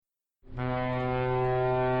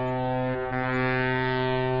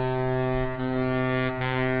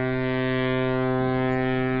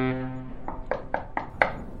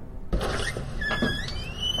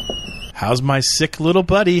How's my sick little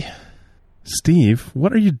buddy? Steve,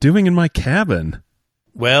 what are you doing in my cabin?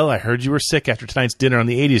 Well, I heard you were sick after tonight's dinner on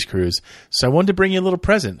the 80s cruise, so I wanted to bring you a little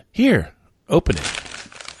present. Here, open it.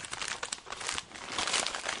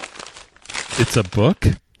 It's a book?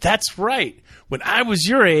 That's right. When I was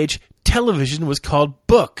your age, television was called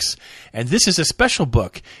books. And this is a special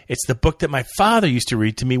book. It's the book that my father used to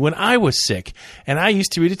read to me when I was sick. And I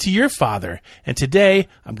used to read it to your father. And today,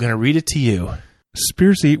 I'm going to read it to you.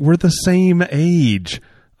 Spearsy, we're the same age.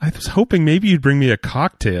 I was hoping maybe you'd bring me a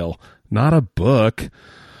cocktail, not a book.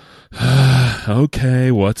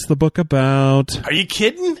 Okay, what's the book about? Are you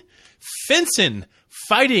kidding? Fencing,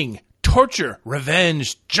 fighting, torture,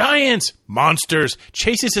 revenge, giants, monsters,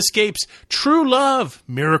 chases, escapes, true love,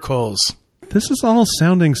 miracles. This is all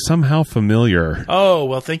sounding somehow familiar. Oh,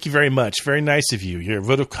 well, thank you very much. Very nice of you. Your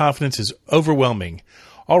vote of confidence is overwhelming.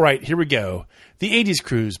 All right, here we go. The 80s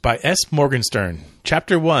Cruise by S. Morgenstern.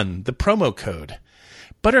 Chapter 1, The Promo Code.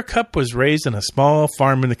 Buttercup was raised on a small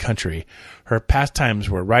farm in the country. Her pastimes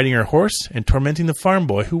were riding her horse and tormenting the farm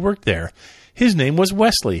boy who worked there. His name was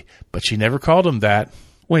Wesley, but she never called him that.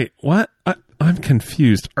 Wait, what? I'm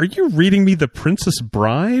confused. Are you reading me The Princess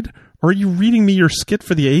Bride? Or are you reading me your skit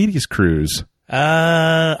for the 80s Cruise?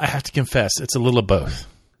 I have to confess, it's a little of both.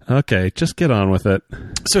 Okay, just get on with it.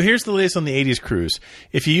 So here's the latest on the 80s Cruise.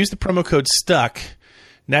 If you use the promo code STUCK,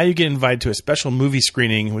 now you get invited to a special movie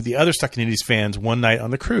screening with the other Stuck in the 80s fans one night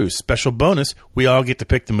on the cruise. Special bonus, we all get to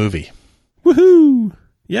pick the movie. Woohoo!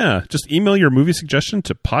 Yeah, just email your movie suggestion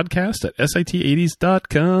to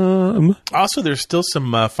podcast@sit80s.com. Also, there's still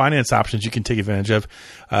some finance options you can take advantage of.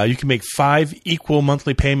 You can make 5 equal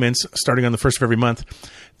monthly payments starting on the 1st of every month.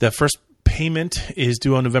 The first payment is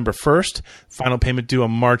due on November 1st. Final payment due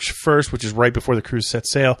on March 1st, which is right before the cruise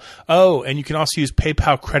sets sail. Oh, and you can also use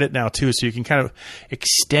PayPal credit now, too, so you can kind of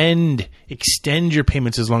extend your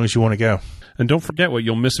payments as long as you want to go. And don't forget what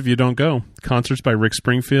you'll miss if you don't go. Concerts by Rick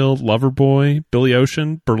Springfield, Loverboy, Billy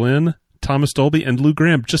Ocean, Berlin, Thomas Dolby, and Lou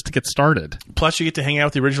Gramm just to get started. Plus, you get to hang out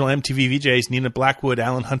with the original MTV VJs, Nina Blackwood,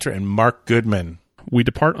 Alan Hunter, and Mark Goodman. We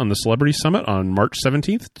depart on the Celebrity Summit on March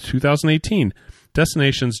 17th, 2018.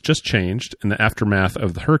 Destinations just changed in the aftermath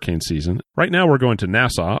of the hurricane season. Right now, we're going to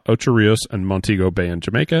Nassau, Ocho Rios, and Montego Bay in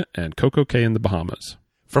Jamaica, and Coco Cay in the Bahamas.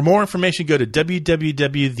 For more information, go to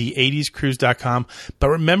www.the80scruise.com. But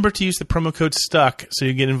remember to use the promo code STUCK so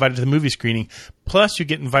you get invited to the movie screening. Plus, you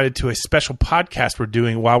get invited to a special podcast we're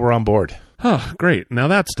doing while we're on board. Oh, great. Now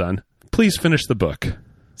that's done. Please finish the book.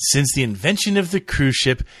 Since the invention of the cruise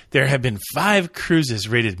ship, there have been 5 cruises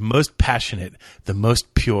rated most passionate, the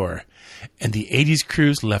most pure. And the 80s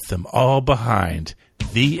Cruise left them all behind.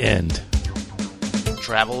 The end.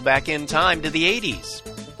 Travel back in time to the 80s.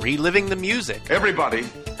 Reliving the music. Everybody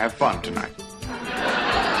have fun tonight.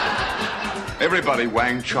 Everybody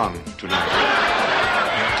Wang Chung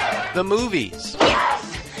tonight. The movies.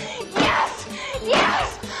 Yes! Yes!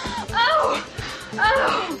 Yes! Oh!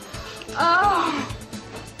 Oh! Oh!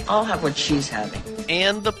 I'll have what she's having.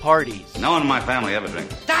 And the parties. No one in my family ever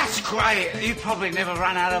drinks. That's great. You probably never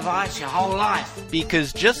run out of ice your whole life.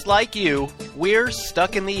 Because just like you, we're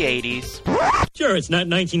stuck in the 80s. Sure, it's not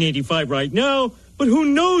 1985 right now, but who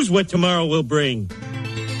knows what tomorrow will bring.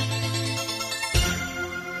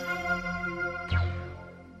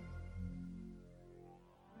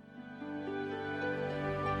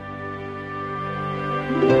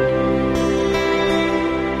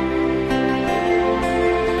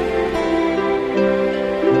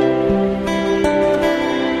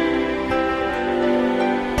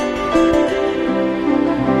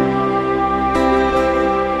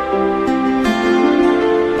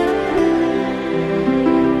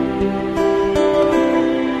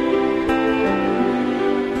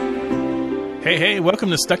 Hey, welcome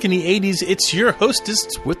to Stuck in the 80s. It's your hostess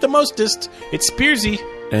with the mostest. It's Spearsy.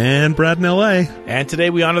 And Brad in L.A. And today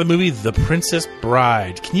we honor the movie The Princess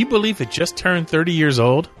Bride. Can you believe it just turned 30 years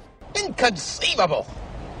old? Inconceivable.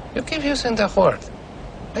 You keep using that word.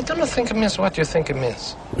 I don't think it means what you think it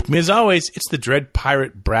means. With me as always, it's the dread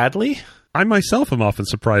pirate Bradley. I myself am often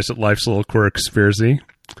surprised at life's little quirks, Spearsy.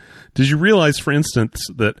 Did you realize, for instance,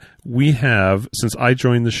 that we have, since I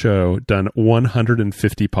joined the show, done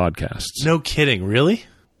 150 podcasts? No kidding. Really?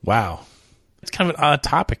 Wow. It's kind of an odd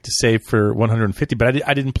topic to say for 150, but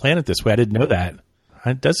I didn't plan it this way. I didn't know that.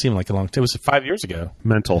 It does seem like a long time. It was 5 years ago.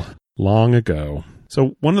 Mental. Long ago.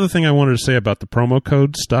 So one other thing I wanted to say about the promo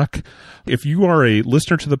code STUCK, if you are a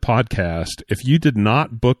listener to the podcast, if you did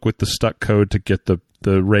not book with the STUCK code to get the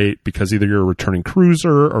rate because either you're a returning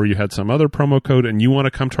cruiser or you had some other promo code and you want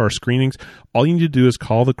to come to our screenings, all you need to do is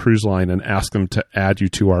call the cruise line and ask them to add you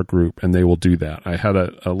to our group, and they will do that. I had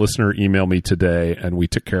a listener email me today, and we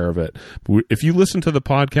took care of it. If you listen to the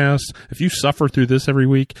podcast, if you suffer through this every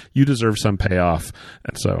week, you deserve some payoff,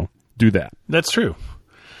 and so do that. That's true.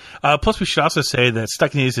 Plus, we should also say that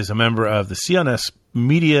Stuck in the 80s is a member of the CLNS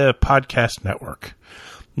Media Podcast Network.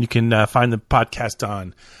 You can find the podcast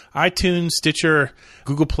on iTunes, Stitcher,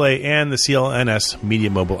 Google Play, and the CLNS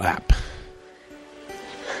Media mobile app.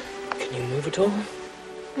 Can you move at all?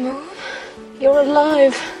 Move? You're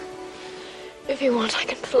alive. If you want, I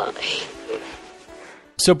can fly.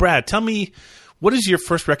 So, Brad, tell me, what is your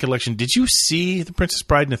first recollection? Did you see The Princess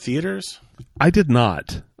Bride in the theaters? I did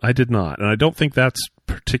not. And I don't think that's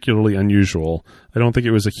particularly unusual. I don't think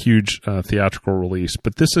it was a huge theatrical release,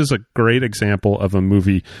 but this is a great example of a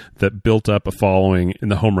movie that built up a following in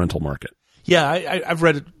the home rental market. Yeah, I've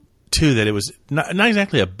read, too, that it was not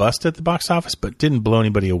exactly a bust at the box office, but didn't blow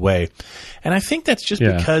anybody away. And I think that's just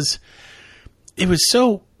because it was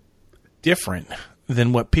so different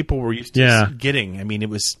than what people were used to getting. I mean,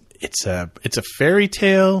 it's a fairy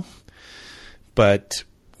tale, but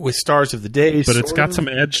with stars of the day. But it's got some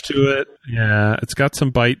edge to it. Yeah, it's got some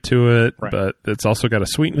bite to it, but it's also got a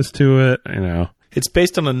sweetness to it, you know. It's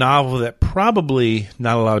based on a novel that probably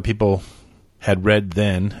not a lot of people had read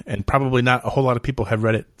then, and probably not a whole lot of people have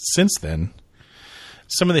read it since then.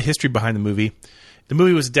 Some of the history behind the movie. The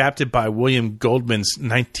movie was adapted by William Goldman's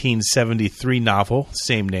 1973 novel,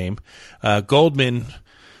 same name. Goldman,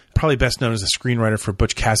 probably best known as a screenwriter for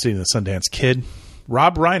Butch Cassidy and the Sundance Kid.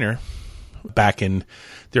 Rob Reiner, back in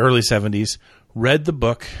the early 70s, read the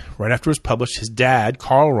book right after it was published. His dad,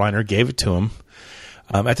 Carl Reiner, gave it to him.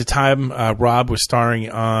 At the time, Rob was starring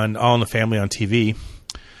on All in the Family on TV.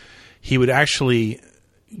 He would actually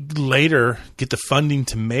later get the funding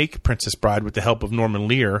to make Princess Bride with the help of Norman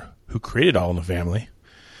Lear, who created All in the Family.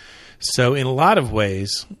 So in a lot of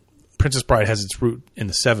ways, Princess Bride has its root in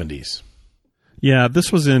the 70s. Yeah,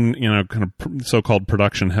 this was in, kind of so-called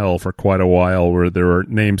production hell for quite a while, where there were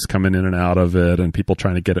names coming in and out of it and people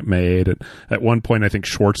trying to get it made. And at one point, I think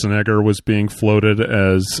Schwarzenegger was being floated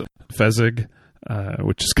as Fezzik,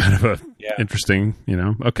 which is kind of interesting,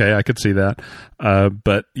 Okay, I could see that.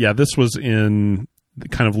 But yeah, this was in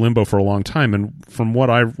kind of limbo for a long time. And from what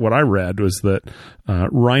I read was that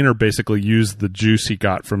Reiner basically used the juice he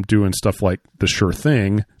got from doing stuff like The Sure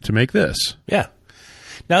Thing to make this. Yeah.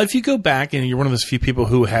 Now, if you go back and you're one of those few people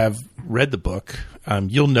who have read the book,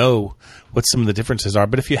 you'll know what some of the differences are.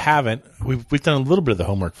 But if you haven't, we've done a little bit of the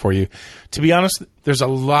homework for you. To be honest, there's a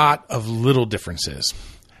lot of little differences,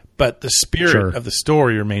 but the spirit of the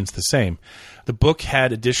story remains the same. The book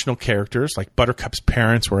had additional characters, like Buttercup's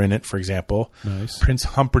parents were in it, for example. Nice. Prince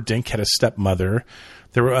Humperdinck had a stepmother.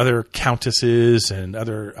 There were other countesses and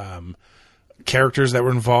other characters that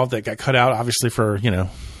were involved that got cut out, obviously for,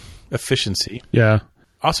 efficiency. Yeah.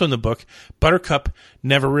 Also in the book, Buttercup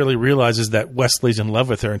never really realizes that Wesley's in love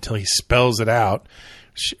with her until he spells it out.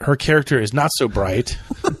 Her character is not so bright.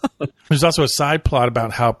 There's also a side plot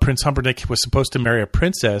about how Prince Humperdinck was supposed to marry a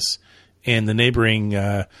princess in the neighboring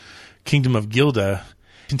kingdom of Gilda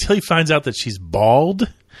until he finds out that she's bald.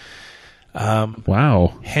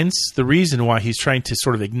 Wow. Hence the reason why he's trying to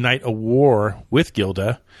sort of ignite a war with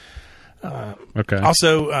Gilda. Okay.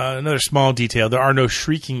 Also, another small detail, there are no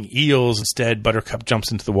shrieking eels. Instead, Buttercup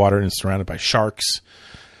jumps into the water and is surrounded by sharks.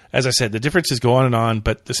 As I said, the differences go on and on,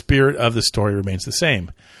 but the spirit of the story remains the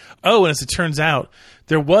same. Oh, and as it turns out,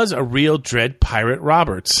 there was a real Dread Pirate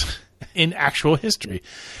Roberts in actual history.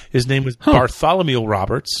 His name was Bartholomew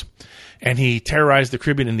Roberts, and he terrorized the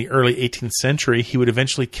Caribbean in the early 18th century. He would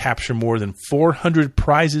eventually capture more than 400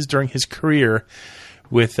 prizes during his career,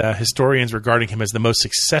 with historians regarding him as the most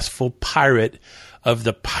successful pirate of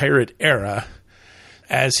the pirate era,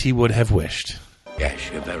 as he would have wished.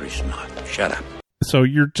 Yes, you're very smart. Shut up. So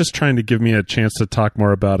you're just trying to give me a chance to talk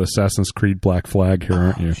more about Assassin's Creed Black Flag here,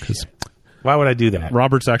 aren't you? Because why would I do that?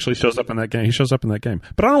 Roberts actually shows up in that game. He shows up in that game.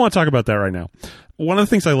 But I don't want to talk about that right now. One of the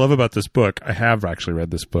things I love about this book, I have actually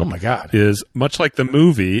read this book. Oh, my God. Is much like the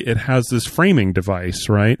movie, it has this framing device,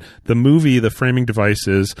 right? The movie, the framing device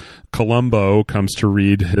is Columbo comes to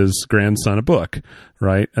read his grandson a book,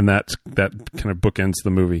 right? And that kind of bookends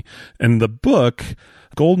the movie. And the book,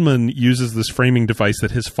 Goldman uses this framing device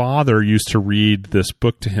that his father used to read this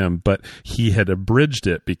book to him, but he had abridged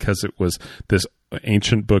it because it was this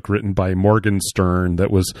ancient book written by Morgenstern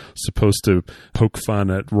that was supposed to poke fun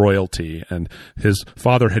at royalty, and his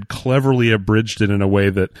father had cleverly abridged it in a way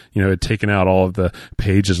that, had taken out all of the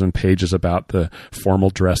pages and pages about the formal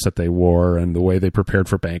dress that they wore and the way they prepared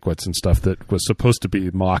for banquets and stuff that was supposed to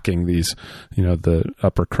be mocking these, the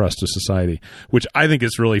upper crust of society, which I think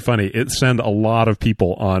is really funny. It sent a lot of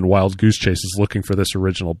people on wild goose chases looking for this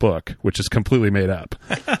original book, which is completely made up.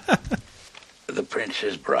 The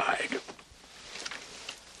Princess Bride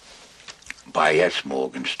by S.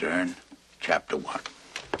 Morgenstern, Chapter 1.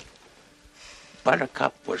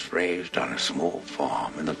 Buttercup was raised on a small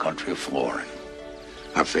farm in the country of Florin.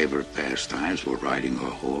 Her favorite pastimes were riding her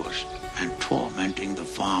horse and tormenting the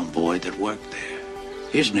farm boy that worked there.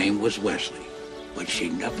 His name was Wesley, but she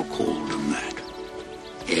never called him that.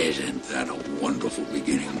 Isn't that a wonderful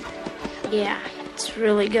beginning? Yeah, it's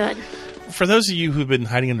really good. For those of you who've been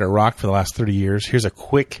hiding under a rock for the last 30 years, here's a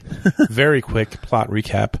quick, very quick plot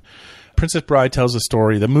recap. Princess Bride tells the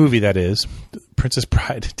story, the movie that is, Princess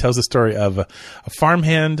Bride tells the story of a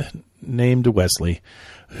farmhand named Wesley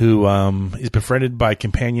who is befriended by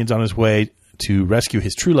companions on his way to rescue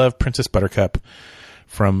his true love, Princess Buttercup,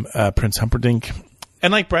 from Prince Humperdinck.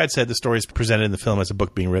 And like Brad said, the story is presented in the film as a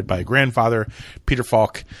book being read by a grandfather, Peter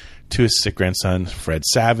Falk, to his sick grandson, Fred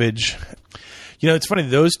Savage. It's funny,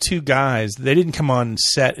 those two guys, they didn't come on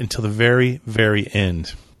set until the very, very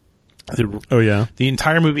end. The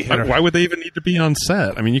entire movie had... Why would they even need to be on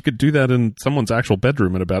set? I mean, you could do that in someone's actual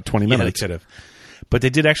bedroom in about 20 minutes. Yeah, they could have. But they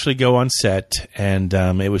did actually go on set, and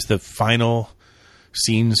it was the final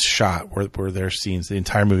scenes shot were their scenes. The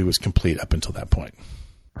entire movie was complete up until that point.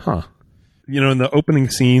 Huh. In the opening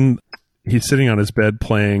scene, he's sitting on his bed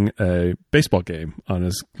playing a baseball game on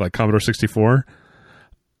his Commodore 64.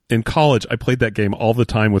 In college, I played that game all the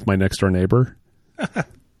time with my next door neighbor.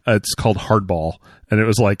 It's called Hardball, and it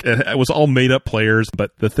was all made up players.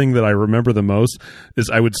 But the thing that I remember the most is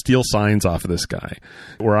I would steal signs off of this guy,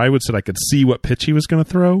 where I would say I could see what pitch he was going to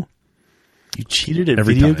throw. You cheated at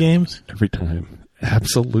video games? Every time.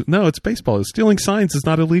 Absolutely. No, it's baseball. Stealing signs is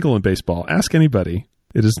not illegal in baseball. Ask anybody.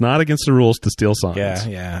 It is not against the rules to steal signs.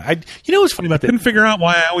 Yeah. What's funny about that? I couldn't figure out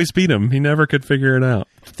why I always beat him. He never could figure it out.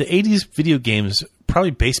 The 80s video games,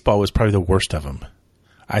 probably baseball was probably the worst of them,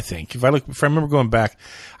 I think. If I remember going back,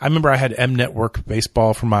 I remember I had M Network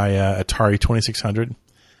baseball for my Atari 2600.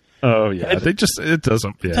 Oh, yeah. It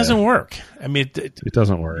doesn't work. I mean, it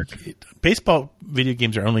doesn't work. Baseball video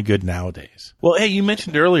games are only good nowadays. Well, hey, you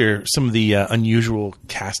mentioned earlier some of the unusual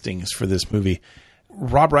castings for this movie.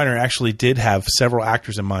 Rob Reiner actually did have several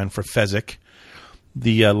actors in mind for Fezzik,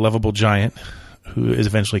 the lovable giant who is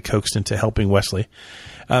eventually coaxed into helping Wesley.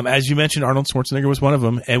 As you mentioned, Arnold Schwarzenegger was one of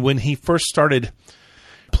them. And when he first started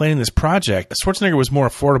playing this project, Schwarzenegger was more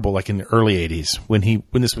affordable, like in the early 80s when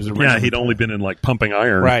this was originally. Yeah, he'd only been in Pumping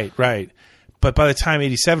Iron. Right. But by the time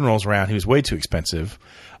 87 rolls around, he was way too expensive.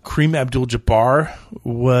 Kareem Abdul-Jabbar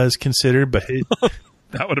was considered, but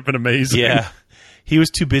that would have been amazing. Yeah, he was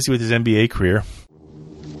too busy with his NBA career.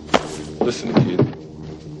 Listen, kid,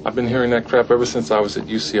 I've been hearing that crap ever since I was at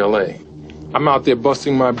UCLA. I'm out there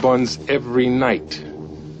busting my buns every night.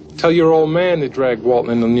 Tell your old man to drag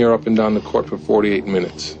Walton and Lanier up and down the court for 48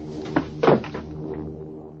 minutes.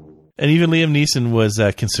 And even Liam Neeson was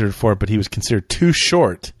considered for it, but he was considered too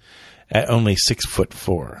short at only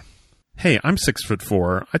 6'4". Hey, I'm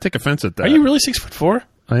 6'4". I take offense at that. Are you really 6'4"?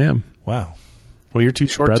 I am. Wow. Well, you're too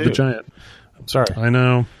short, Brad too. the Giant. I'm sorry. I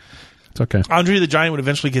know. It's okay. Andre the Giant would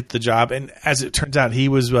eventually get the job, and as it turns out, he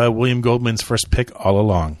was William Goldman's first pick all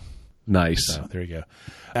along. Nice. So, there you go.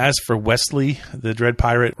 As for Wesley, the Dread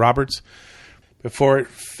Pirate Roberts, before it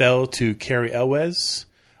fell to Cary Elwes,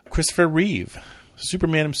 Christopher Reeve,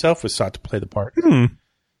 Superman himself, was sought to play the part.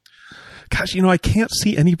 Gosh, I can't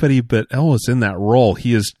see anybody but Elwes in that role.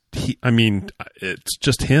 It's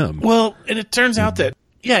just him. Well, and it turns out that,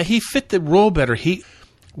 he fit the role better.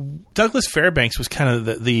 Douglas Fairbanks was kind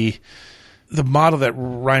of the model that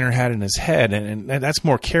Reiner had in his head, and that's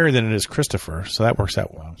more Cary than it is Christopher, so that works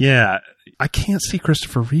out well. Yeah, I can't see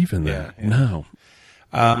Christopher Reeve in that. Yeah. No.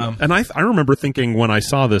 And I remember thinking when I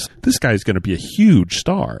saw this guy's going to be a huge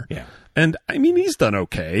star. Yeah. And, he's done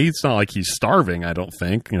okay. It's not like he's starving, I don't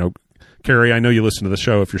think. Cary, I know you listen to the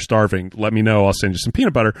show. If you're starving, let me know. I'll send you some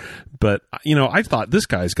peanut butter. But, I thought this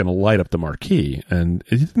guy's going to light up the marquee. And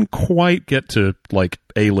it didn't quite get to,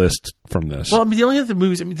 A-list from this. Well, the only other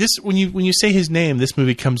movies, this when you say his name, this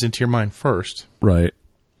movie comes into your mind first. Right.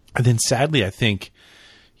 And then, sadly, I think,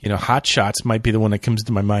 Hot Shots might be the one that comes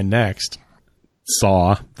into my mind next.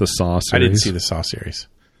 The Saw series. I didn't see the Saw series.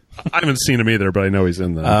 I haven't seen him either, but I know he's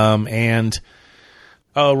in that. And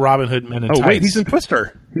Oh, Robin Hood Men in Tights. Oh, wait, he's in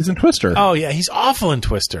Twister. He's in Twister. Oh, yeah, he's awful in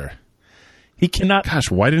Twister. He cannot...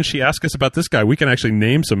 Gosh, why didn't she ask us about this guy? We can actually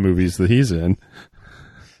name some movies that he's in.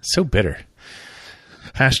 So bitter.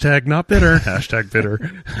 Hashtag not bitter. Hashtag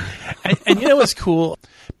bitter. And you know what's cool?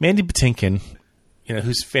 Mandy Patinkin, you know,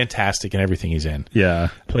 who's fantastic in everything he's in. Yeah.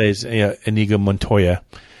 Plays Inigo Montoya.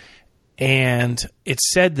 And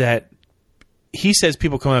it's said that he says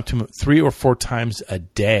people come up to him 3 or 4 times a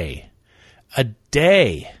day. A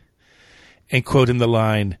day. And quote him the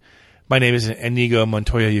line, "My name is Inigo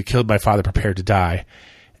Montoya. You killed my father. Prepare to die."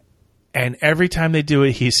 And every time they do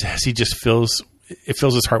it, he says it fills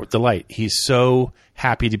his heart with delight. He's so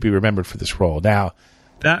happy to be remembered for this role. Now,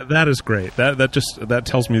 that is great. That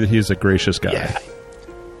tells me that he's a gracious guy. Yeah.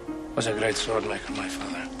 Was a great sword maker, my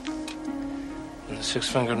father. When the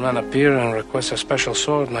Six-Fingered Man appeared and requested a special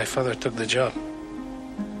sword, my father took the job.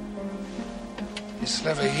 He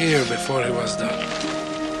slept a year before he was done.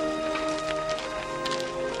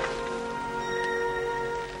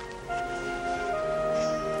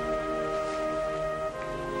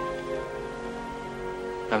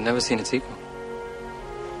 I've never seen a sequel.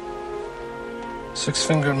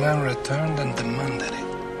 Six-Fingered Man returned and demanded it,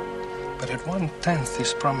 but at 1/10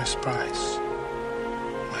 his promised price.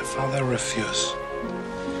 My father refused.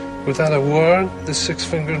 Without a word, the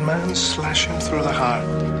Six-Fingered Man slashed him through the heart.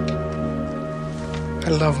 I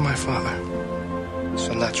love my father,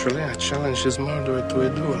 so naturally I challenged his murderer to a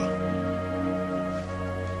duel.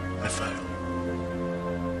 I failed.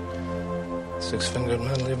 Six-Fingered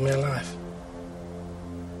Man lived me alive.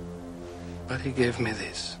 But he gave me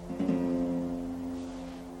this.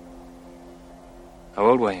 How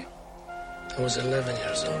old were you? I was 11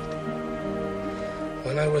 years old.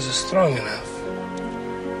 When I was strong enough,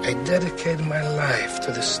 I dedicated my life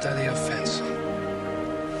to the study of fencing.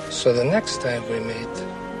 So the next time we meet,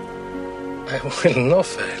 I will not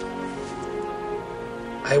fail.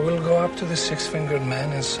 I will go up to the Six-Fingered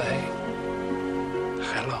Man and say,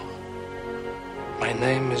 "Hello. My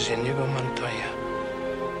name is Inigo Montoya.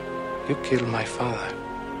 You killed my father.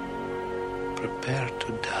 Prepare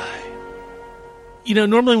to die." You know,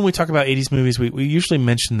 normally when we talk about 80s movies, we usually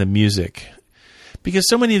mention the music because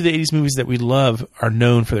so many of the 80s movies that we love are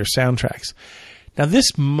known for their soundtracks. Now,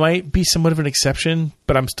 this might be somewhat of an exception,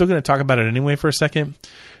 but I'm still going to talk about it anyway for a second.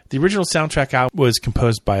 The original soundtrack album was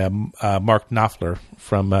composed by Mark Knopfler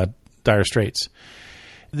from Dire Straits.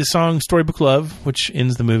 The song Storybook Love, which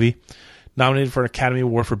ends the movie, nominated for an Academy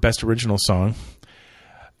Award for Best Original Song.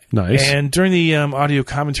 Nice. And during the audio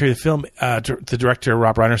commentary of the film, the director,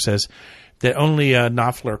 Rob Reiner, says that only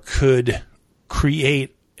Knopfler could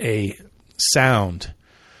create a sound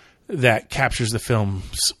that captures the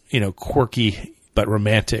film's, quirky but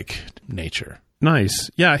romantic nature.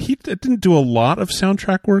 Nice. Yeah, he didn't do a lot of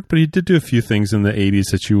soundtrack work, but he did do a few things in the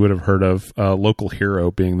 80s that you would have heard of, Local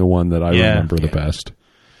Hero being the one that I remember the best.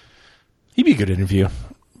 He'd be a good interview.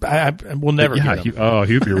 We'll never get him.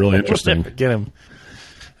 He would be really interesting. We'll never get him.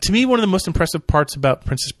 To me, one of the most impressive parts about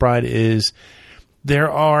Princess Bride is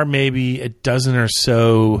there are maybe a dozen or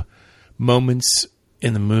so moments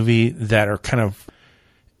in the movie that are kind of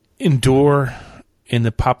endure in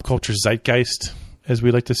the pop culture zeitgeist, as we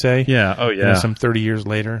like to say. Yeah. Oh, yeah. Some 30 years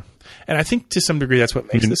later. And I think to some degree that's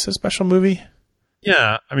what makes this a special movie.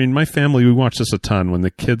 Yeah. I mean, my family, we watched this a ton when the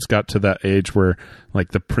kids got to that age where like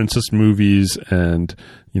the princess movies and,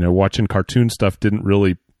 watching cartoon stuff didn't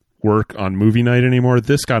really work on movie night anymore.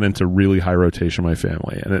 This got into really high rotation in my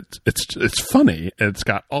family, and it's funny. It's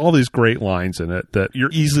got all these great lines in it that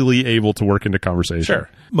you're easily able to work into conversation. Sure.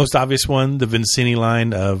 Most obvious one, the Vincini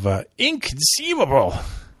line of "Inconceivable,"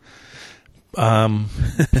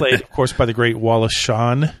 played, of course, by the great Wallace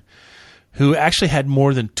Shawn, who actually had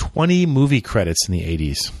more than 20 movie credits in the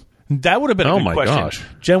 80s. That would have been a good question. Gosh.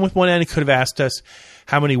 Jen with One N could have asked us,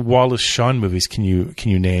 how many Wallace Shawn movies can you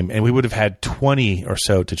name? And we would have had 20 or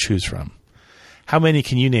so to choose from. How many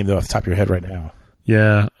can you name, though, off the top of your head right now?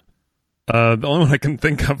 Yeah. The only one I can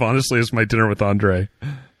think of, honestly, is My Dinner with Andre.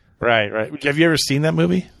 Right. Have you ever seen that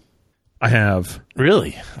movie? I have.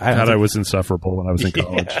 Really? I was insufferable when I was in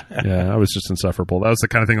college. Yeah, I was just insufferable. That was the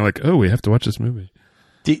kind of thing I'm like, we have to watch this movie.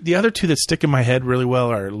 The other two that stick in my head really well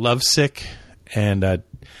are Lovesick and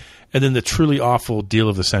then the truly awful Deal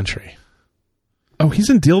of the Century. Oh,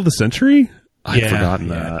 he's in Deal of the Century? I'd forgotten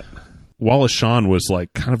that. Wallace Shawn was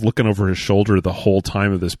like kind of looking over his shoulder the whole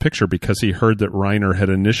time of this picture because he heard that Reiner had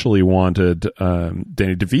initially wanted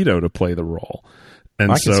Danny DeVito to play the role.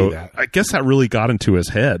 And I guess that really got into his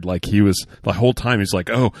head. Like he was the whole time he's like,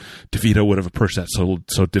 DeVito would have approached that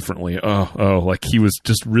so differently. Like he was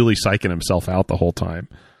just really psyching himself out the whole time.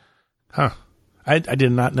 Huh. I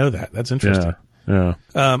did not know that. That's interesting. Yeah.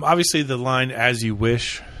 Obviously, the line "as you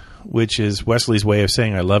wish," which is Wesley's way of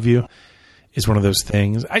saying "I love you," is one of those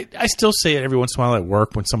things. I still say it every once in a while at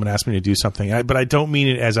work when someone asks me to do something, but I don't mean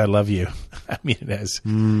it as "I love you." I mean it as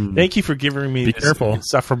 "Thank you for giving me this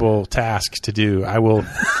insufferable task to do." I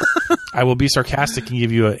will be sarcastic and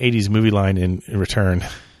give you an 80s movie line in return.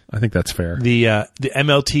 I think that's fair. The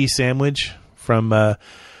MLT sandwich from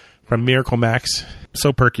Miracle Max.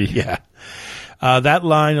 So perky. Yeah. That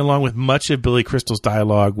line, along with much of Billy Crystal's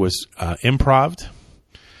dialogue, was improv.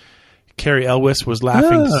 Carrie Elwes was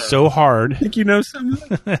laughing so hard. I think you know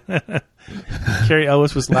something. Carrie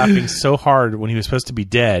Elwes was laughing so hard when he was supposed to be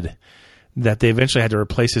dead that they eventually had to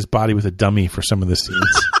replace his body with a dummy for some of the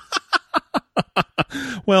scenes.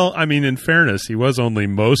 Well, I mean, in fairness, he was only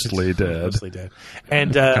mostly dead. Mostly dead.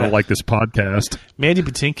 And kind of like this podcast. Mandy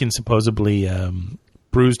Patinkin supposedly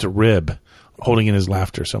bruised a rib holding in his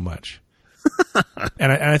laughter so much.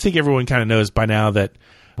 And I think everyone kind of knows by now that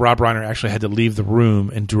Rob Reiner actually had to leave the room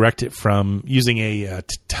and direct it from using a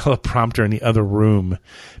teleprompter in the other room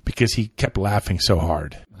because he kept laughing so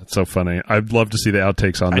hard. That's so funny. I'd love to see the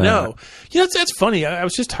outtakes on that. I know. That's funny. I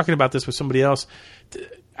was just talking about this with somebody else.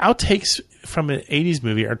 Outtakes from an 80s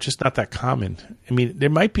movie are just not that common. I mean, there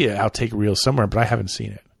might be an outtake reel somewhere, but I haven't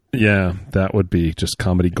seen it. Yeah, that would be just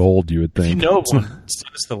comedy gold, you would think. If you know one,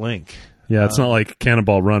 send us the link. Yeah, it's not like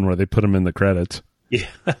Cannonball Run where they put them in the credits. Yeah.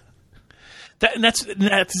 That's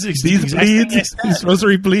these bleeds, these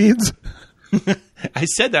rosary bleeds. I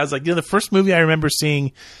said that. I was like, the first movie I remember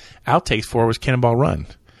seeing outtakes for was Cannonball Run.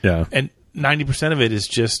 Yeah. And 90% of it is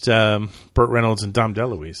just Burt Reynolds and Dom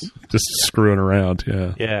DeLuise. Just screwing around,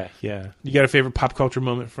 yeah. Yeah. You got a favorite pop culture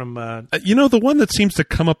moment from... the one that seems to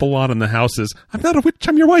come up a lot in the house is, I'm not a witch,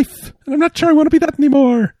 I'm your wife, and I'm not sure I want to be that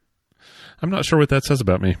anymore. I'm not sure what that says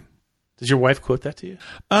about me. Does your wife quote that to you?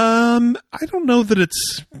 I don't know that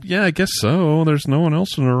it's... Yeah, I guess so. There's no one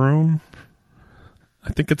else in the room.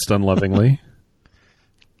 I think it's done lovingly.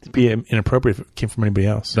 It'd be inappropriate if it came from anybody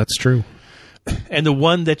else. That's true. And the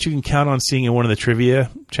one that you can count on seeing in one of the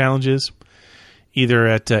trivia challenges, either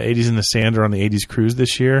at 80s in the Sand or on the 80s Cruise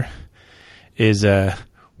this year, is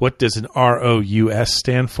what does an ROUS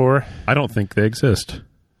stand for? I don't think they exist.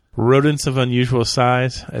 Rodents of unusual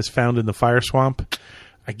size, as found in the fire swamp.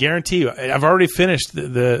 I guarantee you, I've already finished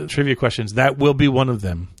the trivia questions. That will be one of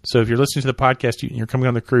them. So if you're listening to the podcast and you're coming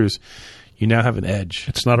on the cruise, you now have an edge.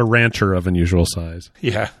 It's not a rancher of unusual size.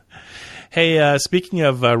 Yeah. Hey, speaking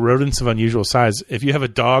of rodents of unusual size, if you have a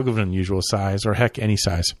dog of an unusual size, or heck, any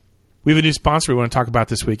size, we have a new sponsor we want to talk about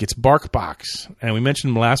this week. It's BarkBox, and we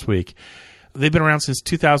mentioned them last week. They've been around since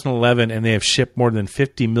 2011, and they have shipped more than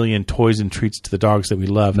 50 million toys and treats to the dogs that we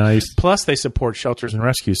love. Nice. Plus, they support shelters and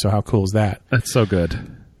rescues, so how cool is that? That's so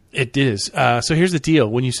good. It is. So here's the deal.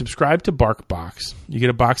 When you subscribe to BarkBox, you get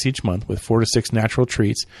a box each month with 4 to 6 natural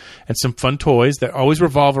treats and some fun toys that always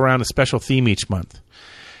revolve around a special theme each month.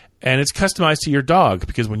 And it's customized to your dog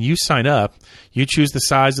because when you sign up, you choose the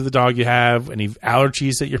size of the dog you have, any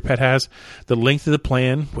allergies that your pet has, the length of the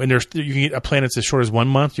plan. When you can get a plan that's as short as 1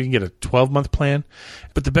 month, you can get a 12-month plan.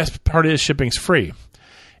 But the best part is shipping's free.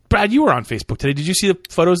 Brad, you were on Facebook today. Did you see the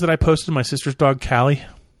photos that I posted of my sister's dog, Callie?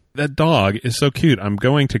 That dog is so cute. I'm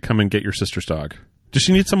going to come and get your sister's dog. Does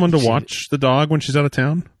she need someone to watch the dog when she's out of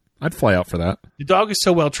town? I'd fly out for that. The dog is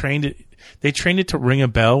so well trained. They trained it to ring a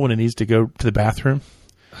bell when it needs to go to the bathroom.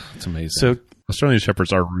 It's amazing. So Australian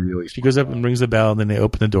Shepherds are really... She goes up and rings the bell, and then they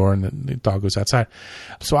open the door, and the dog goes outside.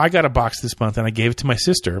 So I got a box this month, and I gave it to my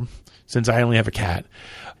sister, since I only have a cat.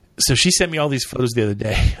 So she sent me all these photos the other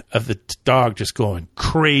day of the dog just going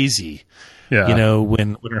crazy. Yeah.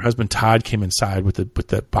 When her husband Todd came inside with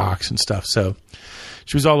the box and stuff. So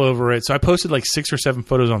she was all over it. So I posted like 6 or 7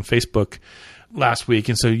 photos on Facebook last week,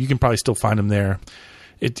 and so you can probably still find them there.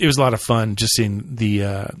 It was a lot of fun just seeing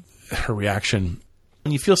her reaction.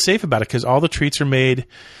 And you feel safe about it because all the treats are made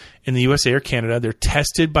in the USA or Canada. They're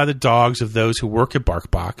tested by the dogs of those who work at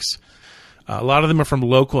BarkBox. A lot of them are from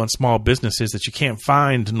local and small businesses that you can't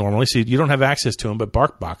find normally, so you don't have access to them, but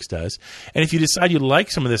BarkBox does. And if you decide you like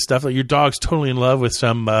some of this stuff, like your dog's totally in love with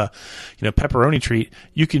some pepperoni treat,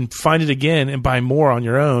 you can find it again and buy more on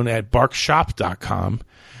your own at barkshop.com.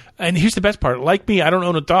 And here's the best part. Like me, I don't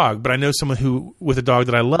own a dog, but I know someone with a dog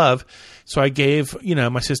that I love. So I gave,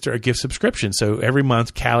 my sister a gift subscription. So every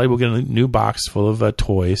month, Callie will get a new box full of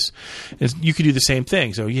toys. And you could do the same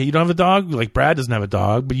thing. So you don't have a dog, like Brad doesn't have a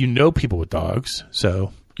dog, but you know people with dogs.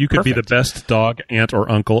 So you could be the best dog, aunt, or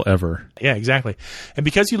uncle ever. Yeah, exactly. And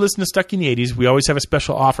because you listen to Stuck in the 80s, we always have a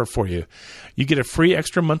special offer for you. You get a free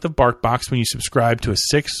extra month of BarkBox when you subscribe to a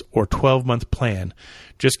 6 or 12-month plan.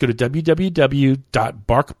 Just go to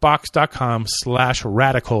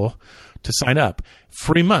www.barkbox.com/radical to sign up.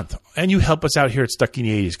 Free month. And you help us out here at Stuck in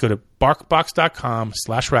the 80s. Go to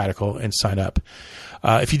barkbox.com/radical and sign up.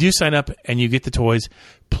 If you do sign up and you get the toys,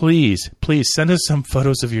 please send us some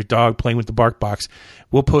photos of your dog playing with the BarkBox.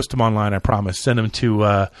 We'll post them online, I promise. Send them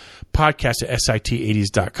to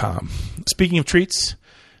podcast@sit80s.com. Speaking of treats,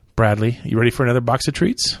 Bradley, you ready for another box of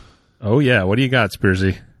treats? Oh, yeah. What do you got,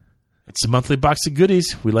 Spearsy? It's a monthly box of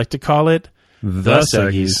goodies. We like to call it The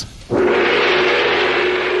Seggies.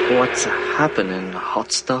 What's happening,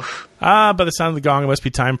 hot stuff? By the sound of the gong, it must be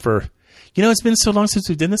time for... it's been so long since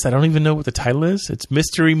we've done this, I don't even know what the title is. It's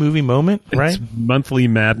Mystery Movie Moment, right? It's Monthly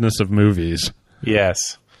Madness of Movies.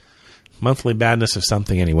 Yes. Monthly madness of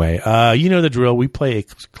something, anyway. You know the drill. We play a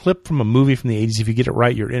clip from a movie from the 80s. If you get it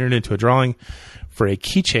right, you're entered into a drawing for a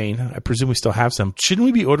keychain. I presume we still have some. Shouldn't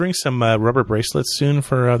we be ordering some rubber bracelets soon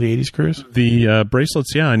for the 80s cruise? The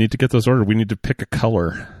bracelets, yeah, I need to get those ordered. We need to pick a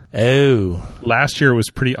color. Oh. Last year it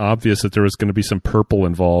was pretty obvious that there was going to be some purple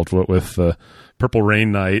involved with the Purple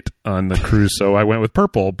Rain Night on the cruise, so I went with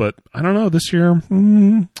purple, but I don't know, this year...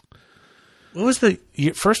 What was the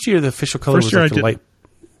first year the official color was like the light...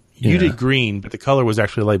 You did green, but the color was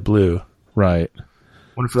actually light blue. Right.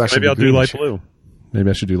 Maybe I'll do light blue. Maybe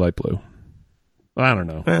I should do light blue. I don't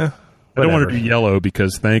know. I don't want to do yellow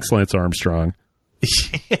because thanks, Lance Armstrong.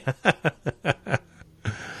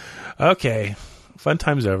 Okay. Fun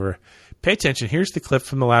time's over. Pay attention. Here's the clip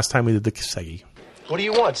from the last time we did the Seggy. What do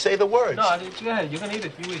you want? Say the words. No, go ahead. You can eat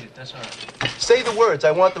it. You eat it. That's all right. Say the words.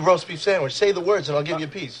 I want the roast beef sandwich. Say the words and I'll give you a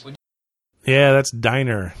piece. Yeah, that's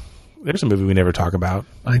Diner. There's a movie we never talk about.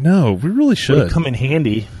 I know. We really should. Would come in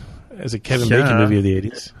handy as a Kevin Bacon movie of the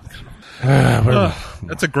 80s.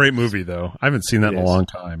 That's a great movie, though. I haven't seen that in a long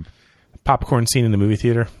time. Popcorn scene in the movie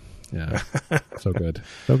theater. Yeah. So good.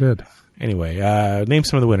 So good. Anyway, name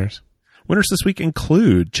some of the winners. Winners this week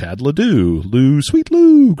include Chad Ledoux, Sweet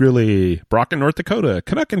Lou Grilly, Brock in North Dakota,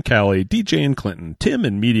 Canuck and Callie, DJ in Clinton, Tim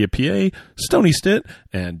in Media PA, Stony Stitt,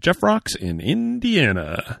 and Jeff Rocks in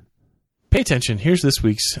Indiana. Pay attention. Here's this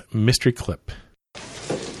week's mystery clip.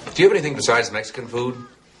 Do you have anything besides Mexican food?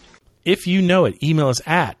 If you know it, email us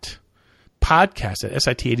at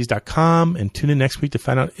podcast@sit80s.com and tune in next week to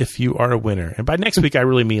find out if you are a winner. And by next week, I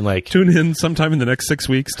really mean like... Tune in sometime in the next 6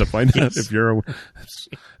 weeks to find out if you're a...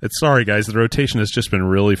 It's sorry, guys. The rotation has just been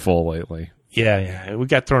really full lately. Yeah. We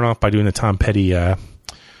got thrown off by doing the Tom Petty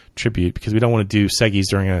tribute because we don't want to do Seggies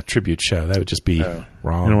during a tribute show. That would just be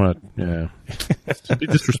wrong. You know what? Yeah. It'd be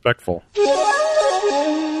disrespectful.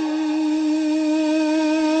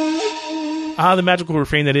 The magical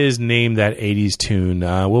refrain that is name that 80s tune.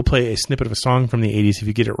 We'll play a snippet of a song from the 80s. If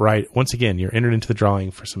you get it right, once again, you're entered into the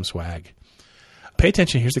drawing for some swag. Pay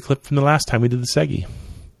attention. Here's the clip from the last time we did the Seggy.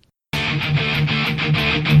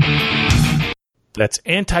 That's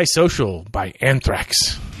Antisocial by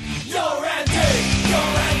Anthrax. You're antisocial.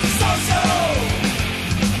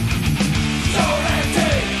 You're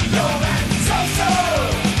antisocial.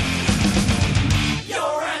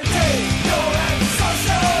 You're antisocial.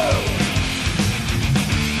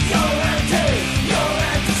 You're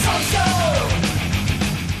antisocial.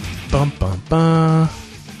 Bum, bum, bum.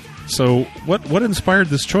 So what inspired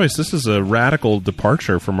this choice? This is a radical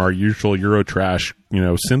departure from our usual Eurotrash,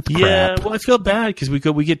 synth crap. Yeah, well, I feel bad because we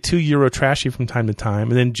get too Eurotrashy from time to time,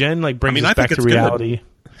 and then Jen brings us back to reality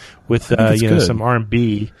with some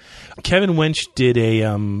R&B. Kevin Winch did a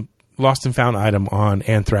Lost and Found item on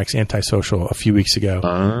Anthrax Antisocial a few weeks ago,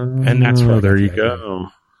 and that's where there you go.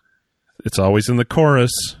 It's always in the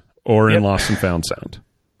chorus or in Lost and Found sound.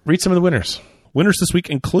 Read some of the winners. Winners this week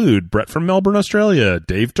include Brett from Melbourne, Australia,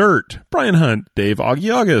 Dave Dirt, Brian Hunt, Dave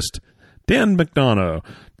Augie August, Dan McDonough,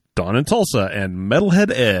 Don in Tulsa, and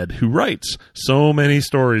Metalhead Ed, who writes, so many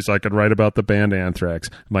stories I could write about the band Anthrax.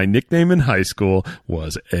 My nickname in high school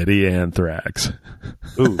was Eddie Anthrax.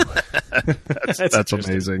 Ooh. That's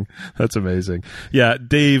amazing. That's amazing. Yeah,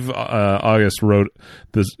 Dave August wrote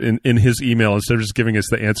this in his email. Instead of just giving us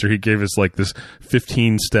the answer, he gave us like this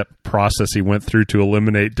 15-step process he went through to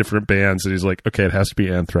eliminate different bands. And he's like, okay, it has to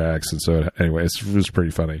be Anthrax. And so, anyway, it was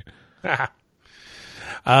pretty funny.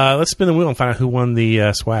 Let's spin the wheel and find out who won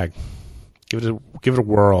the swag. Give it a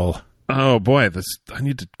whirl. Oh boy, I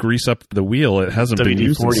need to grease up the wheel. It hasn't been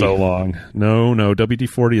used in so long. No,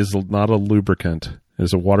 WD-40 is not a lubricant.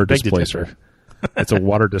 It's a water displacer. It's a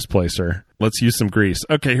water displacer. Let's use some grease.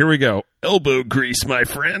 Okay, here we go. Elbow grease, my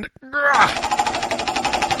friend.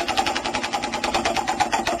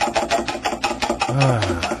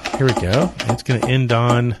 Here we go. It's going to end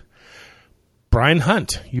on Brian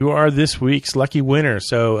Hunt. You are this week's lucky winner.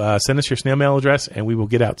 So send us your snail mail address, and we will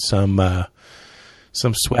get out some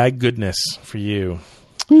swag goodness for you.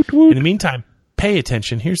 In the meantime, pay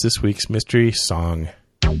attention. Here's this week's mystery song.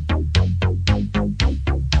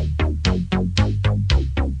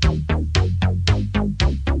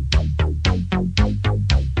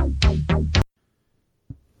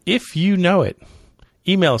 If you know it,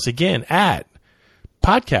 email us again at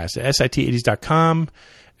podcast@sit80s.com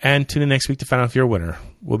and tune in next week to find out if you're a winner.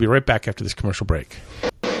 We'll be right back after this commercial break.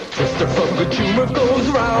 Mr. Funkadoomer goes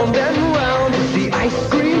round and round. It's the ice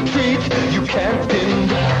cream treat you can't pin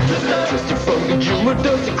down. Mr. Funkadoomer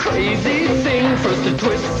does a crazy thing. First a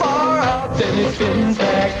twist far out, then it spins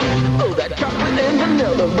back. Oh, that chocolate and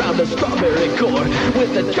vanilla round the strawberry core.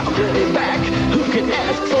 With the chocolatey back, who can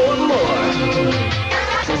ask for more?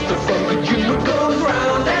 Mr. Funkadoomer goes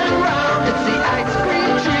round and round. It's the ice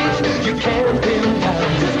cream treat you can't pin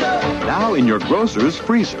down. Now in your grocer's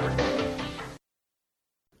freezer.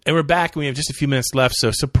 And we're back, and we have just a few minutes left. So,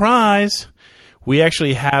 surprise, we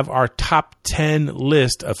actually have our top 10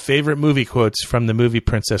 list of favorite movie quotes from the movie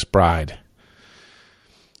Princess Bride.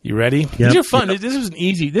 You ready? Yep. These are fun. Yep. This was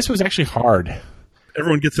easy. This was actually hard.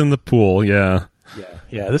 Everyone gets in the pool, yeah.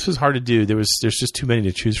 Yeah, this was hard to do. There's just too many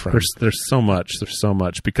to choose from. There's so much. There's so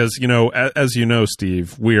much. Because, you know, as you know,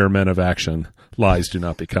 Steve, we are men of action. Lies do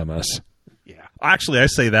not become us. Yeah. Actually, I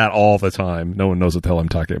say that all the time. No one knows what the hell I'm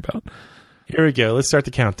talking about. Here we go. Let's start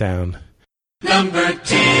the countdown. Number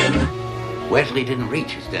 10. Wesley didn't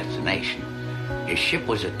reach his destination. His ship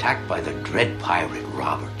was attacked by the dread pirate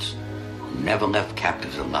Roberts, who never left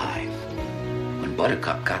captives alive. When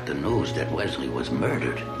Buttercup got the news that Wesley was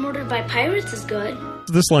murdered... Murdered by pirates is good.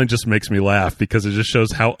 This line just makes me laugh because it just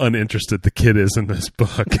shows how uninterested the kid is in this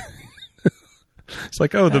book. It's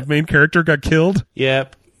like, oh, the main character got killed?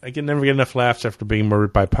 Yep. I can never get enough laughs after being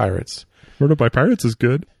murdered by pirates. Murdered by pirates is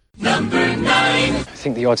good. Number 9. I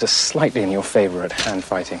think the odds are slightly in your favor at hand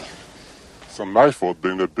fighting. It's not my fault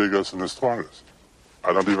being the biggest and the strongest.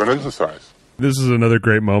 I don't even exercise. This is another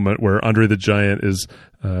great moment where Andre the Giant is,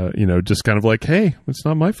 just kind of like, hey, it's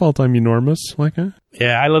not my fault I'm enormous. Like,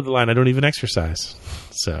 Yeah, I love the line, I don't even exercise.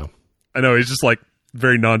 So I know, he's just like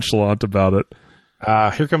very nonchalant about it.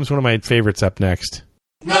 Here comes one of my favorites up next.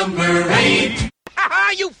 Number 8.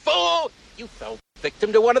 Ha! You fool! You fell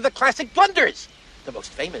victim to one of the classic blunders. The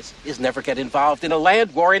most famous is never get involved in a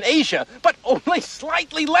land war in Asia, but only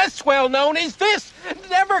slightly less well known is this: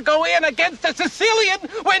 never go in against a Sicilian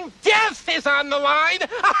when death is on the line.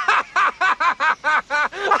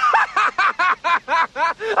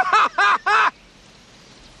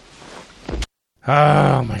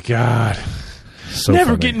 Oh my God. So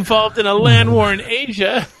never funny. get involved in a land war in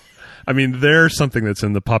Asia. I mean, there's something that's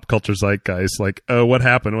in the pop culture zeitgeist, like, oh, what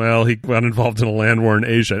happened? Well, he got involved in a land war in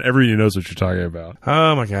Asia. Everybody knows what you're talking about.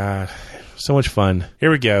 Oh, my God. So much fun. Here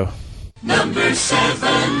we go. Number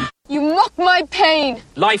 7. You mock my pain.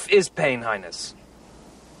 Life is pain, Highness.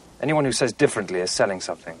 Anyone who says differently is selling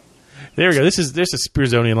something. There we go. There's a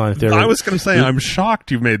Spearsonian line there. I was going to say, I'm shocked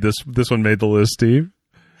you made this one made the list, Steve.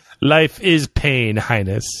 Life is pain,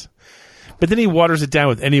 Highness. But then he waters it down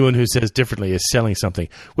with anyone who says differently is selling something,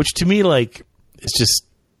 which to me, like, it's just,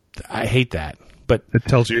 I hate that. But it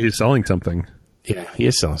tells you he's selling something. Yeah, he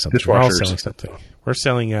is selling something. We're all selling something. We're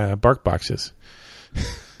selling bark boxes.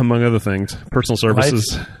 Among other things. Personal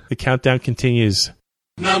services. The countdown continues.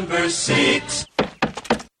 Number 6.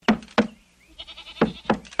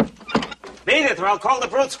 Beat it, or I'll call the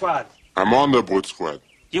Brute Squad. I'm on the Brute Squad.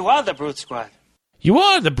 You are the Brute Squad. You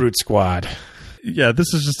are the Brute Squad. Yeah,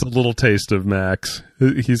 this is just a little taste of Max.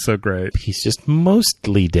 He's so great. He's just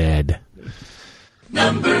mostly dead.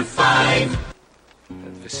 Number 5.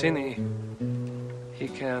 At Vicini, he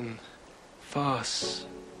can fuss.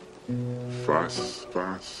 Fuss.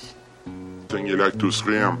 Think you like to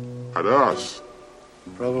scream at us.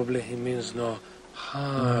 Probably he means no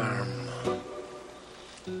harm.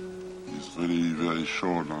 He's very, very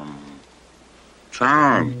short on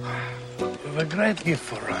charm. You have a great gift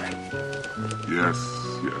for rhyme. Yes.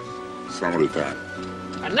 Some of the time.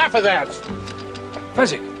 Enough of that!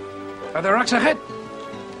 Fezzik, are there rocks ahead?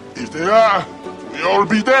 If they are, we all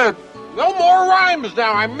be dead. No more rhymes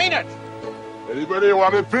now, I mean it! Anybody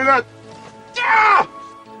want a peanut? Ah!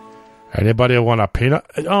 Anybody want a peanut?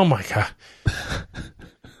 Oh my God.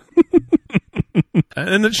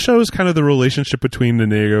 And it shows kind of the relationship between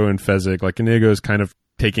Inigo and Fezzik. Like, Inigo is kind of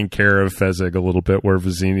taking care of Fezzik a little bit, where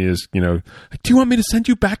Vizzini is, like, do you want me to send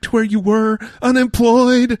you back to where you were,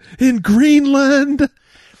 unemployed in Greenland?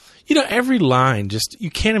 Every line, just,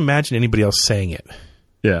 you can't imagine anybody else saying it.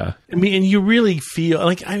 Yeah. I mean, and you really feel,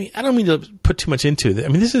 like, I don't mean to put too much into it. I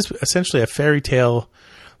mean, this is essentially a fairy tale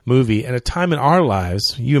movie at a time in our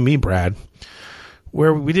lives, you and me, Brad,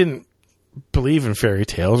 where we didn't believe in fairy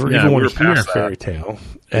tales or even want to hear a fairy tale.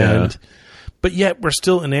 And but yet we're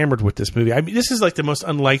still enamored with this movie. I mean, this is like the most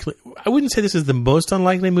unlikely. I wouldn't say this is the most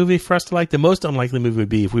unlikely movie for us to like. The most unlikely movie would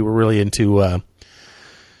be if we were really into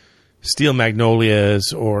Steel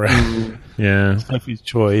Magnolias or Sophie's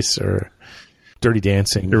Choice or Dirty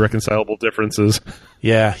Dancing. Irreconcilable Differences.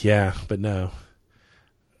 Yeah, but no.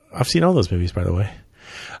 I've seen all those movies, by the way.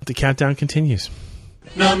 The countdown continues.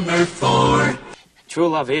 Number 4. True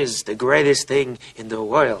love is the greatest thing in the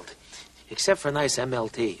world. Except for a nice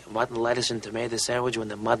MLT, a mutton, lettuce, and tomato sandwich when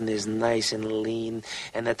the mutton is nice and lean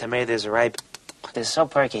and the tomato is ripe. It's so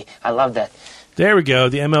perky. I love that. There we go,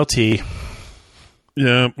 the MLT.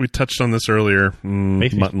 Yeah, we touched on this earlier.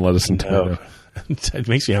 Mutton, lettuce, and tomato. It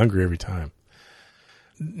makes me hungry every time.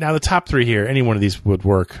 Now, the top 3 here, any one of these would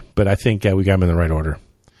work, but I think we got them in the right order.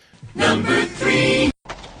 Number 3.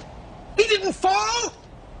 He didn't fall?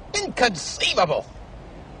 Inconceivable.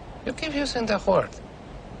 You keep using that word.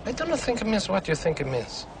 I do not think it means what you think it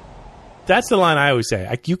means. That's the line I always say.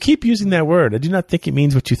 You keep using that word. I do not think it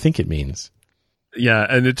means what you think it means. Yeah,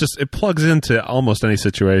 and it plugs into almost any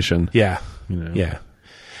situation. Yeah. Yeah.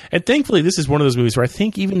 And thankfully, this is one of those movies where I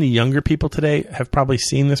think even the younger people today have probably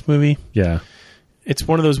seen this movie. Yeah. It's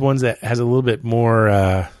one of those ones that has a little bit more...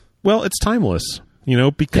 well, it's timeless.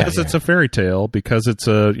 Because it's a fairy tale, because it's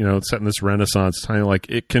it's set in this Renaissance time, like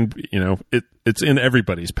it can, it's in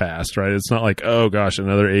everybody's past, right? It's not like, oh gosh,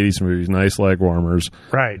 another 80s movie, nice leg warmers.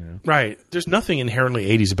 Right, right. There's nothing inherently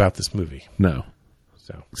 80s about this movie. No.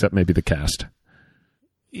 So except maybe the cast.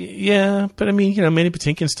 Yeah, but I mean, Mandy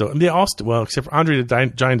Patinkin still, they all well, except for Andre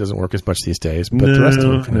the Giant doesn't work as much these days, but the rest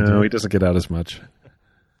of them No, he doesn't get out as much.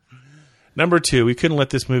 Number 2, we couldn't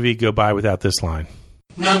let this movie go by without this line.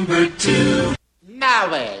 Number 2.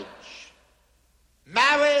 Marriage.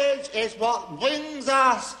 Marriage is what brings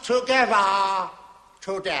us together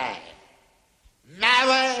today.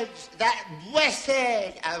 Marriage, that blessed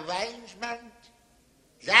arrangement,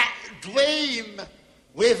 that dream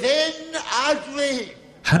within a dream.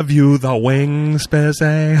 Have you the wings,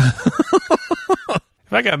 Bezzy?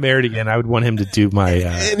 If I got married again, I would want him to do my...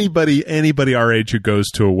 Anybody our age who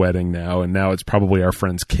goes to a wedding now, and now it's probably our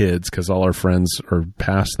friends' kids, because all our friends are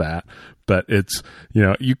past that. But it's,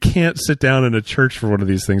 you can't sit down in a church for one of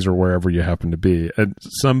these things or wherever you happen to be. And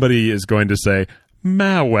somebody is going to say,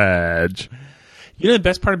 marriage. The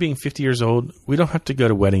best part of being 50 years old, we don't have to go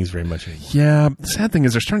to weddings very much anymore. Yeah, the sad thing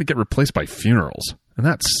is they're starting to get replaced by funerals, and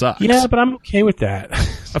that sucks. Yeah, but I'm okay with that.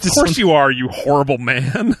 Of course you are, you horrible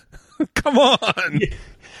man. Come on.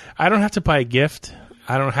 I don't have to buy a gift.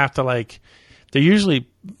 I don't have to, they're usually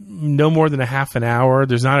no more than a half an hour.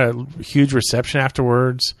 There's not a huge reception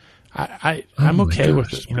afterwards. I'm okay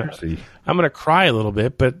with it. I'm going to cry a little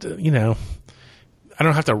bit, but, I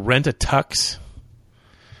don't have to rent a tux.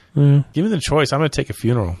 Give me the choice. I'm going to take a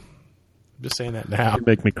funeral. I'm just saying that now. You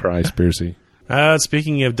make me cry, Spearsy.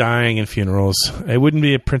 Speaking of dying and funerals, it wouldn't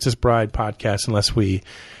be a Princess Bride podcast unless we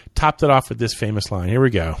topped it off with this famous line. Here we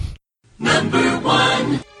go. Number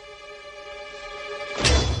 1.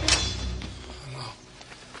 Hello.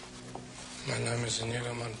 My name is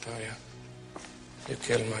Inigo Montoya. You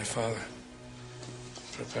killed my father.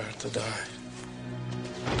 Prepare to die.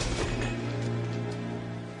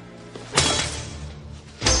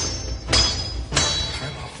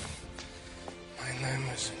 Hello. My name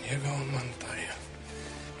is Inigo Montoya.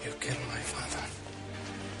 You killed my father.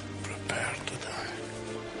 Prepare to die.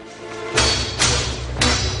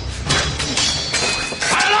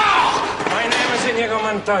 Hello! My name is Inigo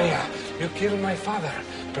Montoya. You killed my father.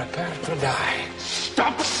 Prepare to die.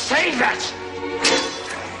 Stop saying that!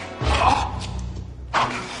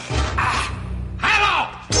 Hello!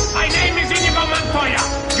 My name is Inigo Montoya.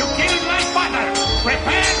 You killed my father.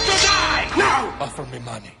 Prepare to die! No! Offer me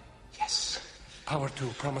money. Yes. Power to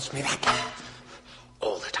promise me that.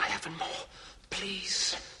 All that I have and more.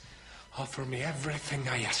 Please. Offer me everything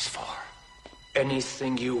I ask for.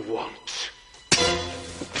 Anything you want.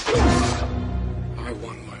 I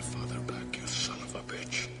want my father back, you son of a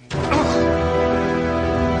bitch.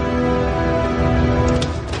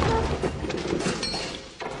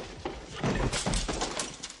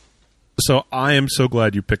 So I am so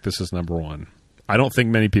glad you picked this as number 1. I don't think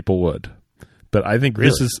many people would, but I think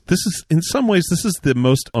this is in some ways this is the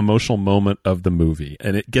most emotional moment of the movie,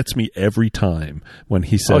 and it gets me every time when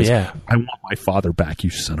he says, "I want my father back, you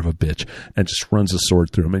son of a bitch," and just runs a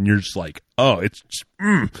sword through him, and you're just like, "Oh, it's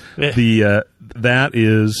that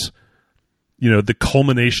is." The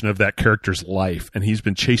culmination of that character's life, and he's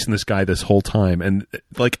been chasing this guy this whole time. And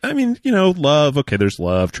love, okay, there's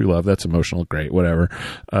love, true love, that's emotional, great, whatever.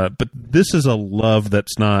 But this is a love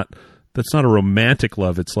that's not a romantic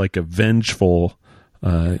love. It's like a vengeful,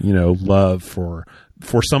 love for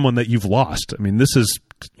someone that you've lost. I mean, this is,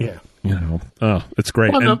 it's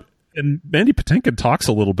great. Well, and Mandy Patinkin talks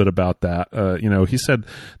a little bit about that. He said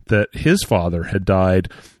that his father had died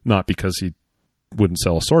not because he wouldn't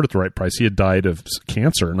sell a sword at the right price. He had died of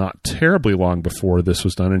cancer not terribly long before this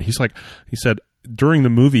was done. And he said during the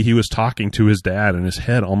movie, he was talking to his dad in his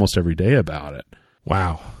head almost every day about it.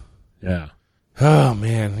 Wow. Yeah. Oh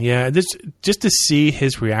man. Yeah. Just to see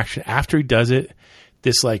his reaction after he does it,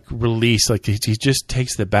 this like release, like he just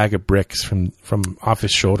takes the bag of bricks from off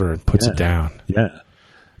his shoulder and puts it down. Yeah.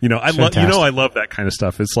 I love that kind of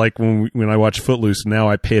stuff. It's like when I watch Footloose, now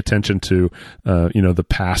I pay attention to, the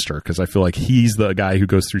pastor, because I feel like he's the guy who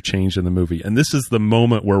goes through change in the movie. And this is the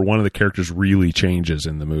moment where one of the characters really changes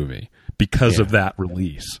in the movie because of that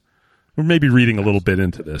release. We're maybe reading a little bit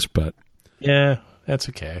into this, but. Yeah, that's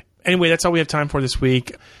okay. Anyway, that's all we have time for this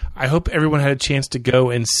week. I hope everyone had a chance to go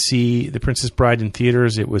and see The Princess Bride in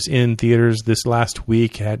theaters. It was in theaters this last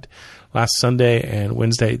week. Last Sunday and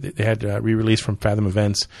Wednesday, they had re-release from Fathom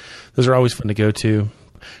Events. Those are always fun to go to.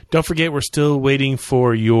 Don't forget, we're still waiting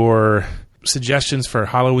for your suggestions for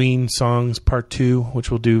Halloween songs part 2,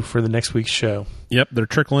 which we'll do for the next week's show. Yep, they're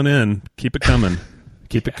trickling in. Keep it coming.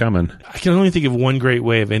 Keep it coming. I can only think of one great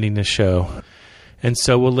way of ending this show. And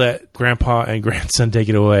so we'll let Grandpa and Grandson take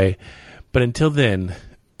it away. But until then,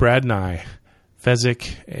 Brad and I,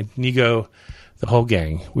 Fezzik and Nigo, the whole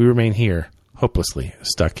gang, we remain here, hopelessly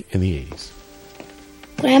stuck in the 80s.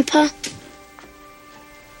 Grandpa?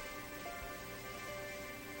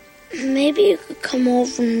 Maybe you could come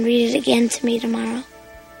over and read it again to me tomorrow.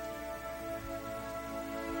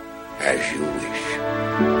 As you wish.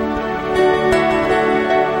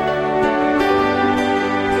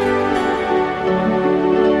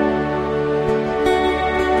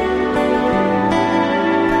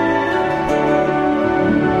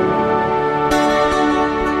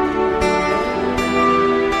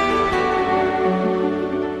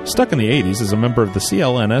 Stuck in the 80s is a member of the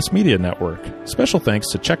CLNS Media Network. Special thanks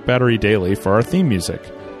to Check Battery Daily for our theme music.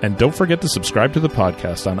 And don't forget to subscribe to the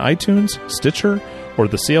podcast on iTunes, Stitcher, or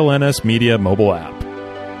the CLNS Media mobile app.